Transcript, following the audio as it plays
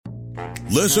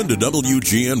Listen to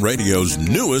WGN Radio's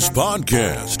newest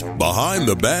podcast, Behind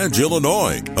the Badge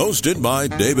Illinois, hosted by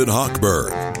David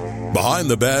Hochberg. Behind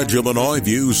the Badge Illinois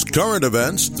views current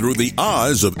events through the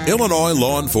eyes of Illinois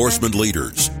law enforcement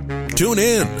leaders. Tune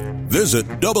in. Visit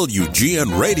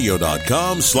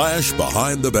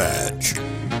WGNradio.com/Behind the Badge.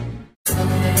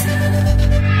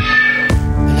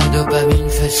 La dopamine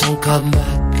fait son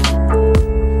comeback.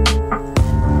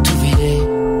 Tout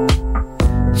vider,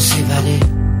 s'évader.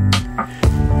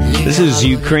 This is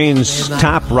Ukraine's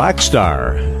top rock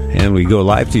star, and we go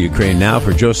live to Ukraine now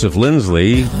for Joseph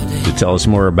Lindsley to tell us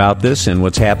more about this and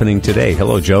what's happening today.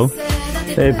 Hello, Joe.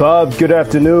 Hey, Bob. Good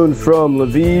afternoon from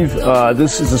Lviv.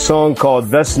 This is a song called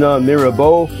Vesna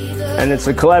Mirabo, and it's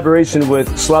a collaboration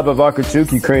with Slava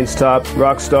Vakarchuk, Ukraine's top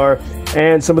rock star,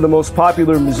 and some of the most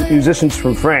popular musicians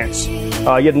from France.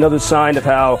 Yet another sign of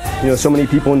how so many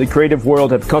people in the creative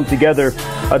world have come together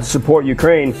to support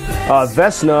Ukraine.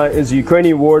 Vesna is a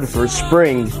Ukrainian word for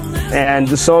spring, and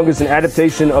the song is an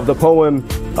adaptation of the poem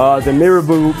The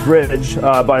Mirabeau Bridge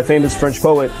by a famous French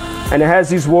poet. And it has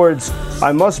these words: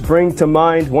 I must bring to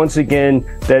mind once again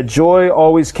that joy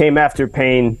always came after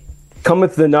pain.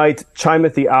 Cometh the night,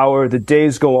 chimeth the hour, the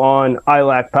days go on, I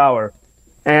lack power.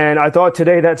 And I thought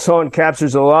today that song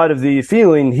captures a lot of the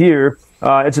feeling here.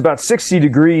 It's about 60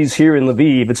 degrees here in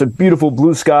Lviv. It's a beautiful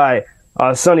blue sky,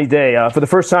 sunny day. For the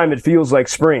first time, it feels like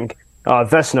spring,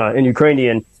 Vesna in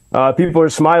Ukrainian. People are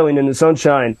smiling in the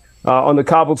sunshine on the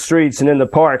cobbled streets and in the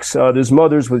parks. There's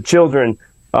mothers with children,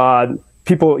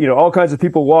 people, all kinds of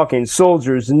people walking,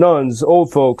 soldiers, nuns,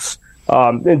 old folks,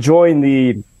 enjoying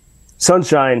the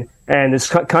sunshine and this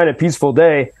kind of peaceful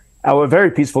day, a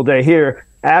very peaceful day here.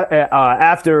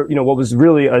 After what was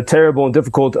really a terrible and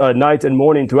difficult night and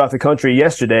morning throughout the country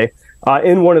yesterday,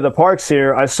 in one of the parks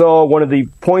here, I saw one of the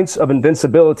points of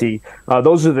invincibility.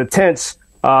 Those are the tents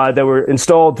that were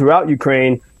installed throughout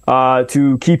Ukraine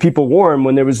to keep people warm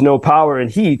when there was no power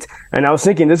and heat. And I was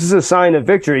thinking, this is a sign of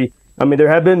victory. I mean, there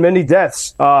have been many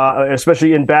deaths,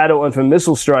 especially in battle and from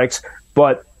missile strikes.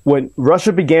 But when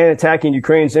Russia began attacking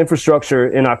Ukraine's infrastructure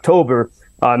in October,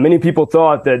 many people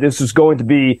thought that this was going to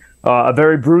be a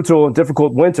very brutal and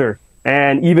difficult winter.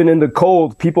 And even in the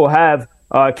cold, people have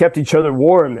kept each other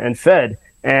warm and fed.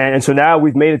 And so now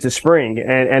we've made it to spring.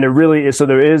 And it really is. So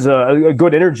there is a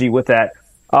good energy with that.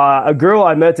 A girl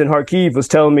I met in Kharkiv was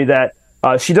telling me that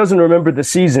she doesn't remember the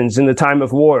seasons in the time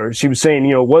of war. She was saying,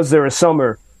 was there a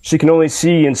summer? She can only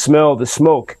see and smell the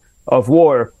smoke of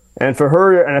war. And for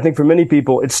her, and I think for many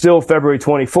people, it's still February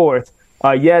 24th.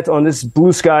 Yet on this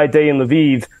blue sky day in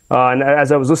Lviv, and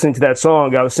as I was listening to that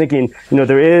song, I was thinking,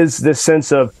 there is this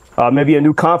sense of maybe a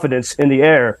new confidence in the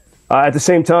air. At the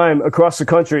same time, across the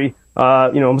country,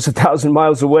 almost 1,000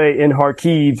 miles away in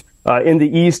Kharkiv, in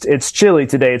the east, it's chilly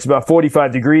today. It's about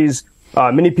 45 degrees.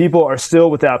 Many people are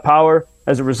still without power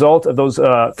as a result of those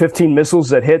 15 missiles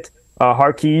that hit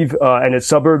Kharkiv and its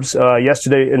suburbs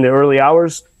yesterday in the early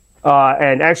hours.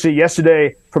 And actually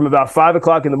yesterday, from about 5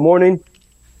 o'clock in the morning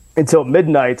until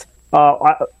midnight,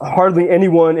 hardly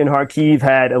anyone in Kharkiv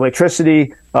had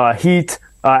electricity, heat,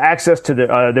 access to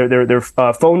their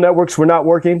phone networks were not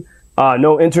working,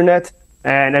 no internet.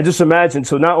 And I just imagine,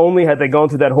 so not only had they gone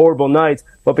through that horrible night,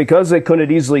 but because they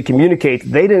couldn't easily communicate,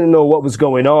 they didn't know what was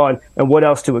going on and what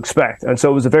else to expect. And so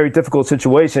it was a very difficult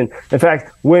situation. In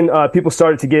fact, when people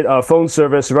started to get phone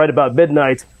service right about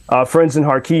midnight, friends in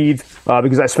Kharkiv,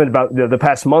 because I spent about the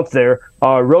past month there,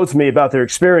 wrote to me about their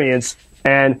experience.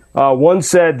 And one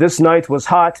said, this night was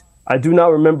hot. I do not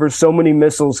remember so many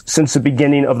missiles since the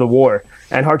beginning of the war.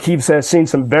 And Kharkiv has seen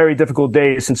some very difficult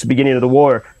days since the beginning of the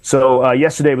war. So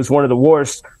yesterday was one of the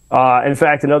worst. In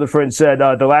fact, another friend said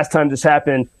the last time this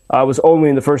happened was only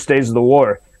in the first days of the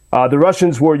war. The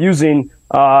Russians were using,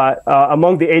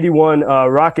 among the 81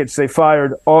 rockets they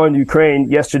fired on Ukraine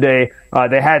yesterday,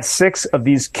 they had 6 of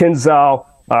these Kinzhal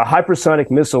hypersonic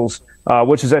missiles,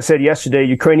 which, as I said yesterday,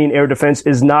 Ukrainian air defense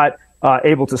is not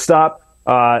able to stop.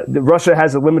 Russia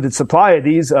has a limited supply of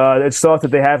these. It's thought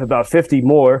that they have about 50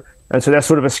 more. And so that's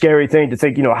sort of a scary thing to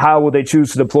think, how will they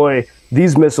choose to deploy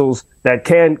these missiles that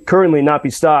can currently not be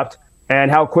stopped?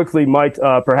 And how quickly might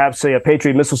perhaps, say, a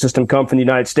Patriot missile system come from the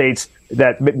United States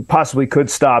that possibly could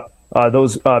stop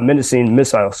those menacing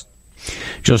missiles?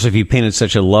 Joseph, you painted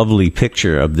such a lovely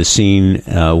picture of the scene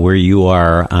where you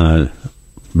are on a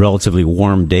relatively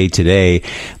warm day today,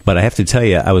 but I have to tell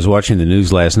you, I was watching the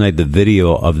news last night, the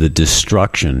video of the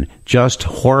destruction, just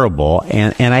horrible,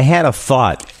 and I had a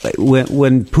thought.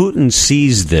 When Putin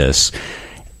sees this,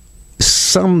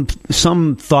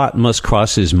 some thought must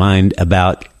cross his mind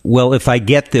about, well, if I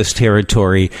get this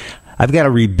territory, I've got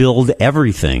to rebuild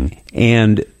everything.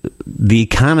 And the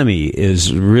economy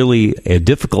is really a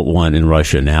difficult one in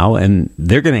Russia now, and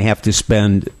they're going to have to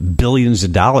spend billions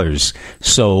of dollars.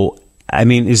 So, I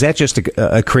mean, is that just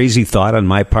a crazy thought on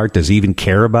my part? Does he even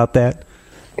care about that?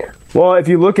 Well, if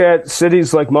you look at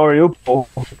cities like Mariupol,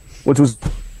 which was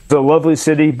a lovely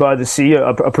city by the sea,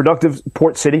 a productive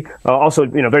port city, also,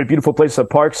 very beautiful place of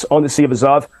parks on the Sea of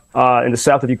Azov in the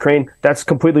south of Ukraine. That's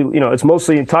completely, it's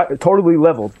mostly totally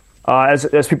leveled.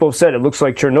 As people have said, it looks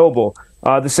like Chernobyl.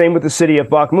 The same with the city of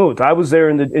Bakhmut. I was there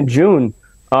in June,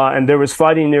 and there was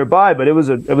fighting nearby, but it was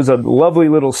a lovely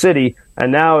little city,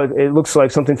 and now it looks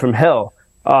like something from hell.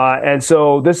 And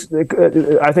so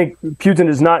I think Putin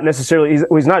is not necessarily,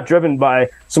 he's not driven by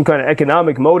some kind of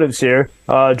economic motives here,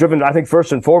 driven, I think,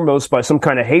 first and foremost by some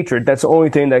kind of hatred. That's the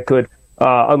only thing that could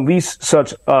unleash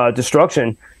such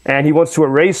destruction. And he wants to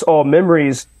erase all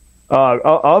memories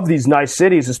of these nice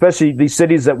cities, especially these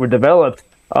cities that were developed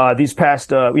these past,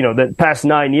 the past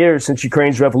 9 years since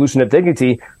Ukraine's Revolution of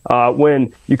Dignity,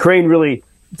 when Ukraine really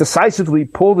decisively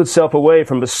pulled itself away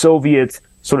from a Soviet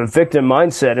sort of victim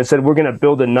mindset and said, we're going to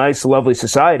build a nice, lovely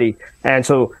society. And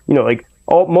so,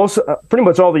 pretty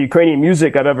much all the Ukrainian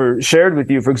music I've ever shared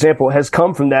with you, for example, has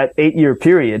come from that 8-year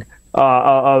period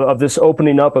of this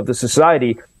opening up of the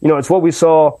society. It's what we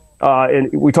saw,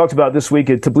 we talked about this week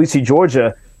at Tbilisi,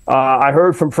 Georgia. I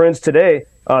heard from friends today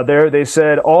they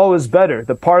said, all is better.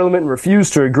 The parliament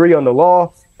refused to agree on the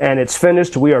law, and it's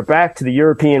finished. We are back to the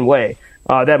European way.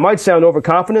 That might sound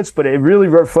overconfidence, but it really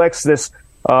reflects this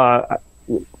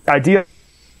idea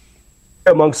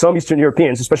among some Eastern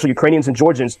Europeans, especially Ukrainians and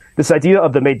Georgians, this idea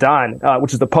of the Maidan,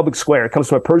 which is the public square. It comes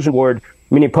from a Persian word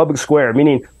meaning public square,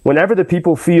 meaning whenever the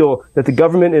people feel that the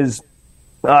government is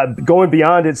going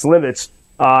beyond its limits,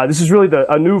 this is really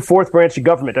a new fourth branch of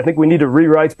government. I think we need to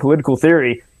rewrite political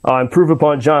theory, improve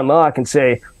upon John Locke, and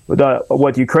say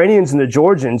what the Ukrainians and the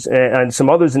Georgians and some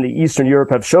others in the Eastern Europe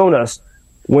have shown us.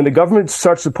 When the government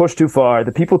starts to push too far,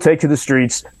 the people take to the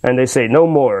streets and they say no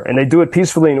more, and they do it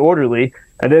peacefully and orderly,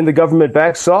 and then the government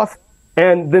backs off,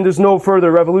 and then there's no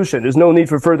further revolution. There's no need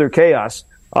for further chaos.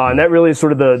 And that really is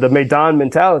sort of the Maidan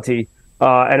mentality,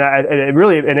 and it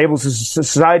really enables a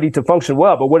society to function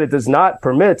well. But what it does not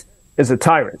permit is a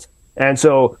tyrant. And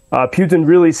so Putin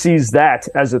really sees that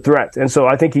as a threat. And so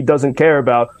I think he doesn't care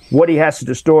about what he has to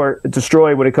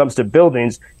destroy when it comes to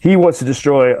buildings. He wants to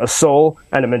destroy a soul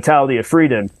and a mentality of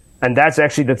freedom. And that's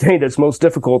actually the thing that's most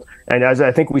difficult, and as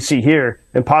I think we see here,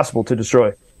 impossible to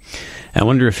destroy. I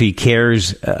wonder if he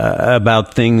cares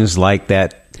about things like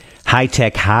that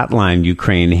high-tech hotline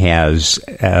Ukraine has.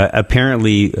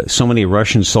 Apparently, so many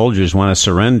Russian soldiers want to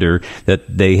surrender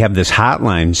that they have this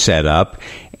hotline set up,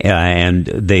 and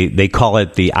they call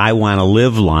it the I Want to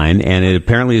Live line, and it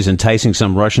apparently is enticing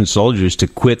some Russian soldiers to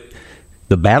quit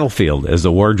the battlefield as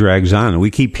the war drags on. And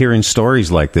we keep hearing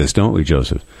stories like this, don't we,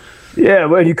 Joseph? Yeah,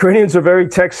 well, Ukrainians are very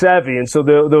tech savvy, and so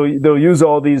they'll use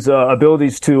all these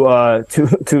abilities to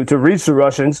reach the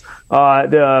Russians.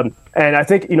 And I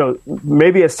think,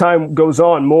 maybe as time goes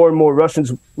on, more and more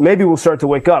Russians maybe will start to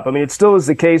wake up. I mean, it still is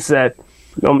the case that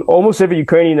almost every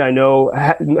Ukrainian I know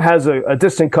has a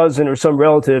distant cousin or some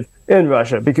relative in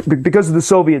Russia because of the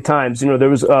Soviet times. There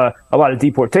was a lot of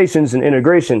deportations and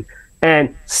integration.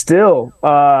 And still,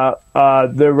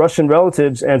 their Russian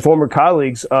relatives and former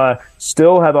colleagues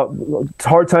still have a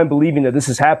hard time believing that this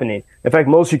is happening. In fact,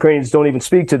 most Ukrainians don't even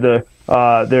speak to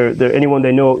anyone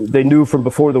they knew from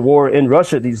before the war in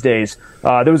Russia these days.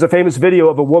 There was a famous video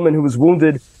of a woman who was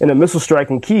wounded in a missile strike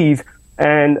in Kyiv,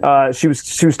 and she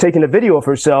was taking a video of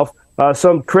herself.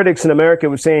 Some critics in America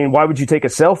were saying, why would you take a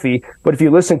selfie? But if you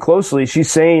listen closely,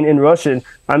 she's saying in Russian,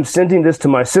 I'm sending this to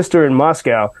my sister in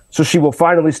Moscow, so she will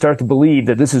finally start to believe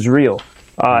that this is real.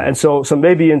 And so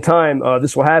maybe in time,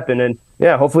 this will happen. And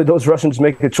yeah, hopefully those Russians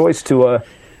make a choice to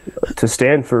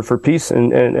stand for peace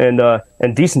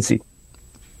and decency.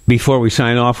 Before we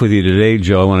sign off with you today,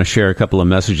 Joe, I want to share a couple of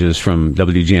messages from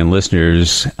WGN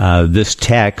listeners. This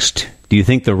text: do you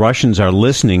think the Russians are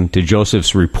listening to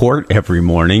Joseph's report every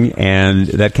morning? And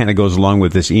that kind of goes along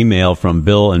with this email from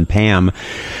Bill and Pam.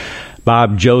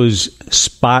 Bob, Joe's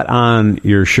spot on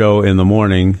your show in the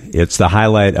morning. It's the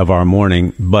highlight of our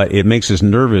morning, but it makes us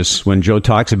nervous when Joe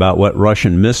talks about what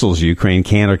Russian missiles Ukraine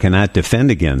can or cannot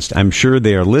defend against. I'm sure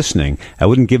they are listening. I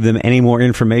wouldn't give them any more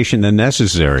information than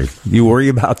necessary. You worry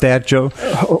about that, Joe?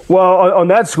 Well, on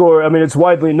that score, I mean, it's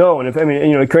widely known.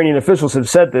 Ukrainian officials have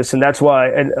said this, and that's why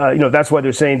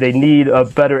they're saying they need a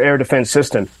better air defense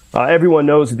system. Everyone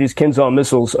knows that these Kinzhal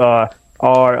missiles are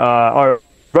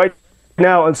right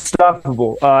now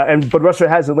unstoppable, but Russia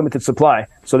has a limited supply,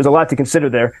 so there's a lot to consider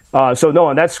there. So no,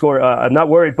 on that score, I'm not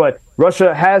worried. But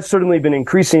Russia has certainly been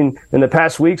increasing in the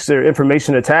past weeks their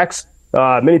information attacks.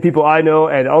 Many people I know,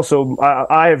 and also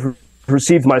I have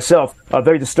received myself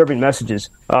very disturbing messages.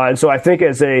 And so I think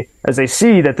as they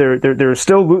see that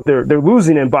they're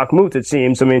losing in Bakhmut, it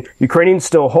seems. I mean, Ukrainians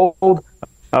still hold.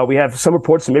 We have some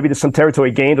reports that maybe there's some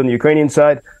territory gained on the Ukrainian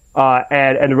side.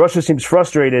 And Russia seems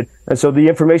frustrated, and so the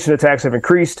information attacks have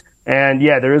increased. And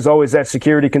yeah, there is always that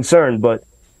security concern, but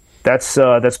that's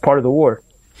part of the war.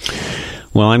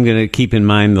 Well, I'm going to keep in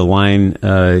mind the line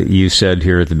you said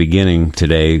here at the beginning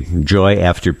today: joy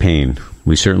after pain.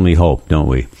 We certainly hope, don't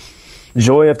we?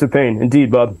 Joy after pain, indeed,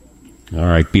 Bob. All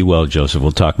right, be well, Joseph.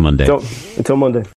 We'll talk Monday. Until Monday.